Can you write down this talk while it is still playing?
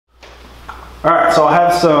All right, so I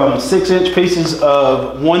have some 6-inch pieces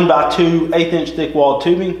of 1 by 2 1/8-inch thick wall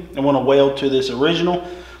tubing I want to weld to this original.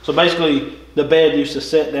 So basically the bed used to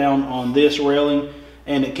set down on this railing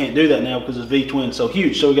and it can't do that now because it's V Twin so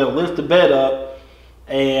huge. So we got to lift the bed up,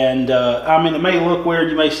 and I mean, it may look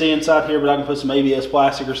weird, you may see inside here, but I can put some ABS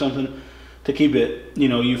plastic or something to keep it, you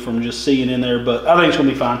know, you from just seeing in there, but I think it's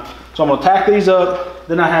gonna be fine. So I'm gonna tack these up,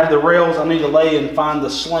 then I have the rails I need to lay and find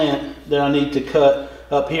the slant that I need to cut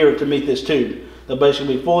up here to meet this tube. They'll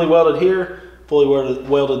basically be fully welded here, fully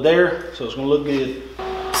welded there, so it's gonna look good.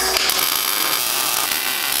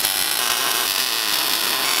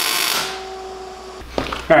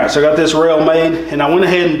 All right, so I got this rail made, and I went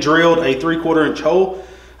ahead and drilled a 3/4 inch hole.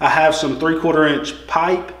 I have some 3/4 inch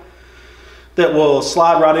pipe that will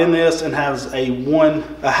slide right in this and has a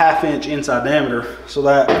 1/2 inch inside diameter, so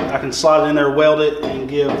that I can slide it in there, weld it, and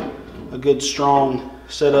give a good strong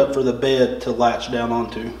setup for the bed to latch down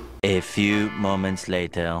onto. A few moments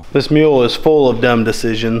later. This mule is full of dumb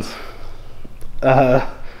decisions.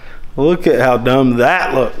 Look at how dumb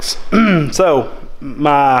that looks. So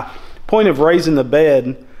my point of raising the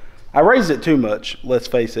bed, I raised it too much, let's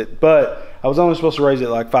face it, but I was only supposed to raise it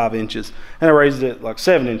like 5 inches, and I raised it like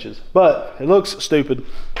 7 inches, but it looks stupid,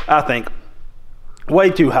 I think. Way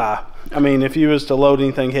too high. I mean, if you was to load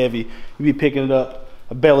anything heavy, you'd be picking it up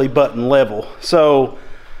a belly button level. So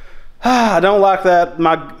I don't like that.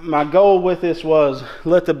 My goal with this was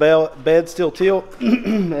let the bed still tilt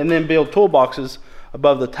and then build toolboxes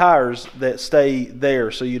above the tires that stay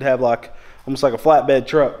there, so you'd have like almost like a flatbed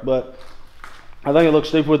truck. But I think it looks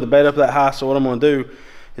stupid with the bed up that high, so what I'm going to do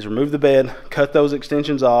is remove the bed, cut those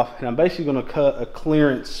extensions off, and I'm basically going to cut a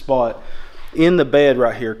clearance spot in the bed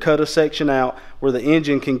right here, cut a section out where the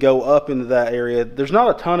engine can go up into that area. There's not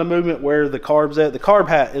a ton of movement where the carb's at. The carb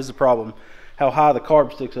hat is the problem, how high the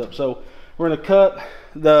carb sticks up. So we're going to cut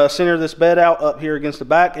the center of this bed out up here against the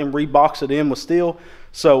back and rebox it in with steel,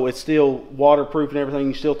 so it's still waterproof and everything.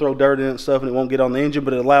 You still throw dirt in it and stuff and it won't get on the engine,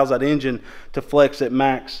 but it allows that engine to flex at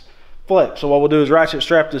max flex. So what we'll do is ratchet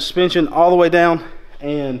strap the suspension all the way down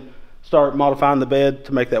and start modifying the bed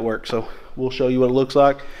to make that work. So we'll show you what it looks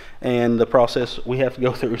like and the process we have to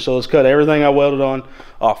go through. So let's cut everything I welded on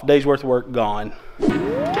off. Day's worth of work gone.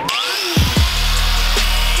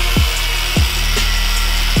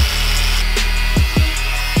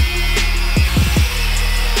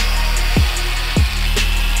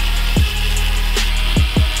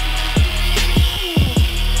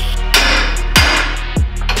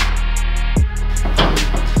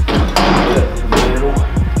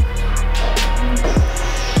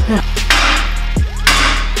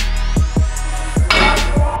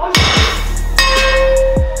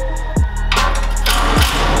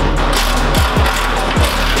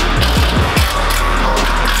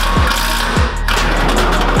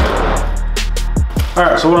 All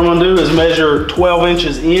right, so what I'm gonna do is measure 12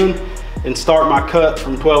 inches in and start my cut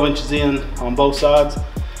from 12 inches in on both sides.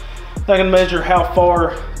 I can measure how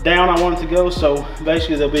far down I want it to go. So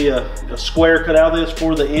basically there'll be a square cut out of this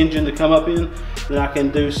for the engine to come up in. Then I can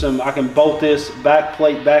do I can bolt this back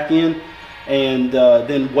plate back in and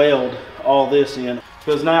then weld all this in.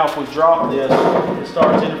 Because now if we drop this, it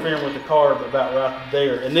starts interfering with the carb about right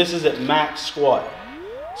there. And this is at max squat.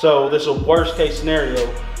 So this is a worst case scenario.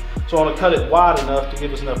 So I want to cut it wide enough to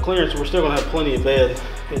give us enough clearance. We're still going to have plenty of bed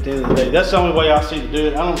at the end of the day. That's the only way I see to do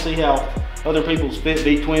it. I don't see how other people's fit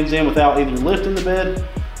V Twins in without either lifting the bed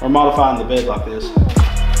or modifying the bed like this.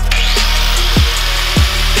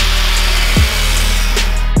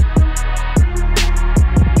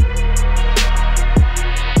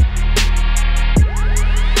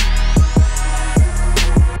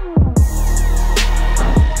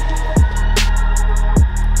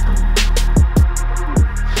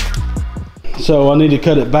 So I need to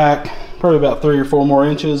cut it back probably about 3 or 4 more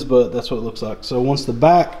inches, but that's what it looks like. So once the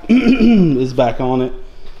back is back on it,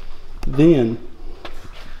 then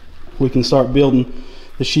we can start building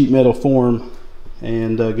the sheet metal form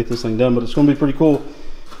and get this thing done. But it's going to be pretty cool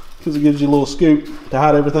because it gives you a little scoop to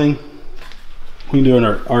hide everything. We can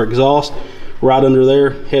do our exhaust right under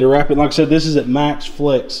there, header wrap it. Like I said, this is at max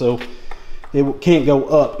flex, so it can't go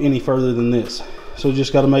up any further than this. So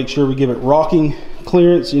just got to make sure we give it rocking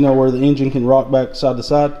clearance, you know, where the engine can rock back side to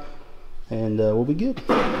side, and we'll be good.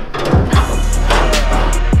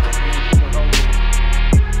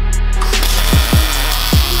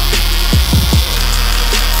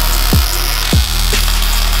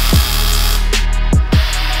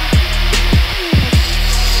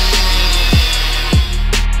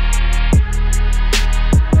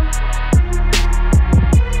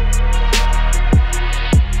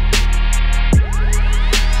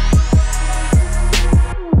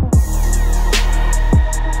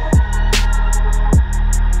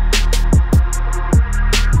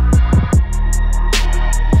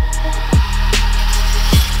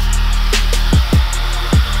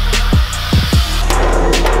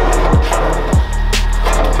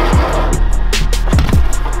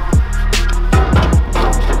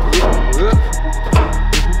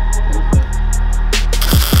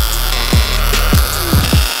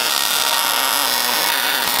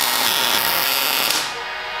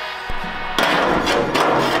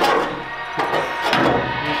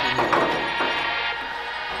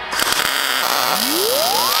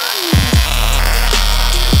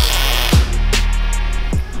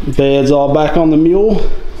 Bed's all back on the mule.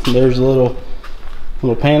 There's a little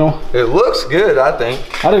panel. It looks good, I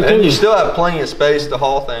think. I do too. And you still have plenty of space to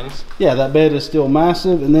haul things. Yeah, that bed is still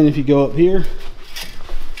massive. And then if you go up here,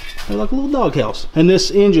 they're like a little doghouse. And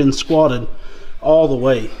this engine squatted all the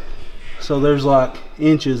way. So there's like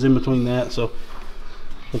inches in between that. So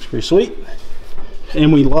looks pretty sweet.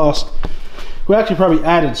 And we actually probably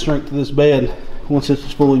added strength to this bed once this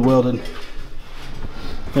is fully welded.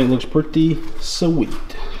 I think it looks pretty sweet.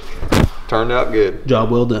 Turned out good. Job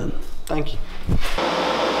well done. Thank you.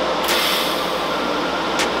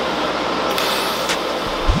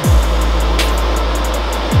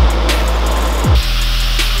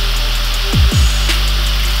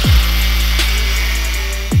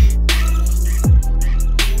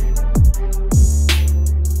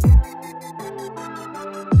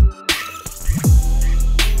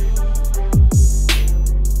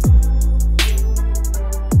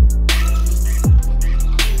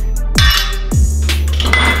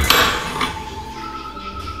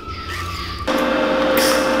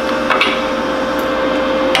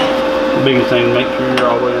 The biggest thing is make sure you're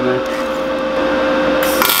all the way in there.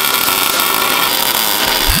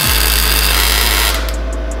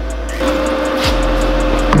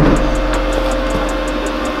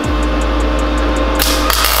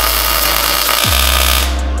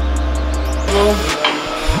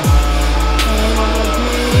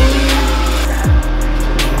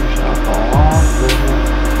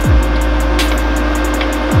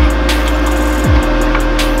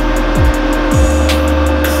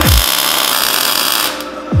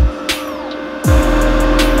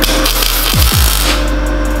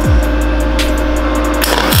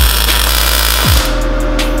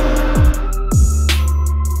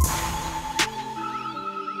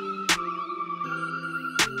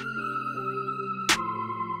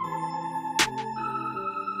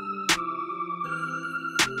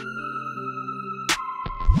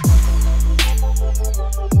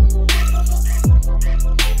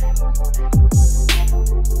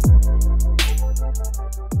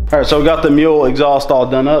 All right, so we got the mule exhaust all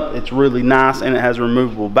done up. It's really nice and it has a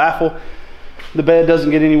removable baffle. The bed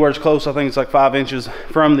doesn't get anywhere close. I think it's like 5 inches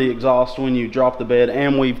from the exhaust when you drop the bed.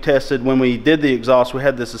 And we've tested, when we did the exhaust, we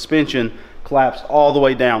had the suspension collapsed all the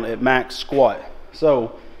way down at max squat.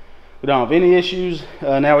 So we don't have any issues.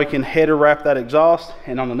 Now we can header wrap that exhaust.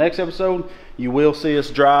 And on the next episode, you will see us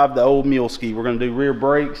drive the old mule ski. We're gonna do rear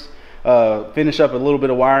brakes, finish up a little bit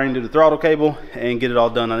of wiring to the throttle cable and get it all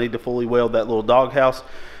done. I need to fully weld that little doghouse,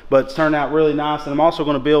 but it's turned out really nice. And I'm also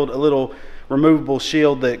gonna build a little removable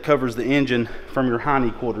shield that covers the engine from your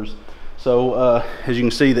hiney quarters. So as you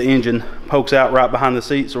can see, the engine pokes out right behind the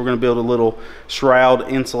seat. So we're gonna build a little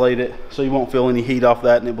shroud, insulate it, so you won't feel any heat off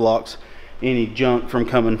that, and it blocks any junk from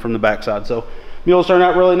coming from the backside. So mule's turned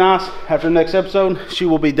out really nice. After the next episode, she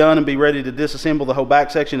will be done and be ready to disassemble the whole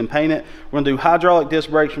back section and paint it. We're gonna do hydraulic disc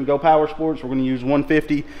brakes from Go Power Sports. We're gonna use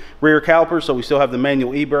 150 rear calipers, so we still have the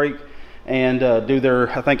manual e-brake, and do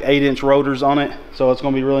their, I think, 8-inch rotors on it. So it's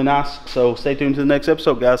gonna be really nice. So stay tuned to the next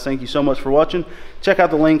episode, guys. Thank you so much for watching. Check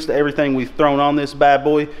out the links to everything we've thrown on this bad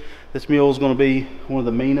boy. This mule is gonna be one of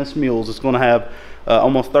the meanest mules. It's gonna have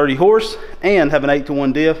almost 30 horse and have an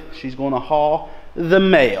 8-to-1 diff. She's gonna haul the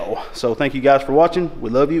mail. So thank you guys for watching.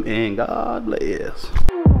 We love you and God bless.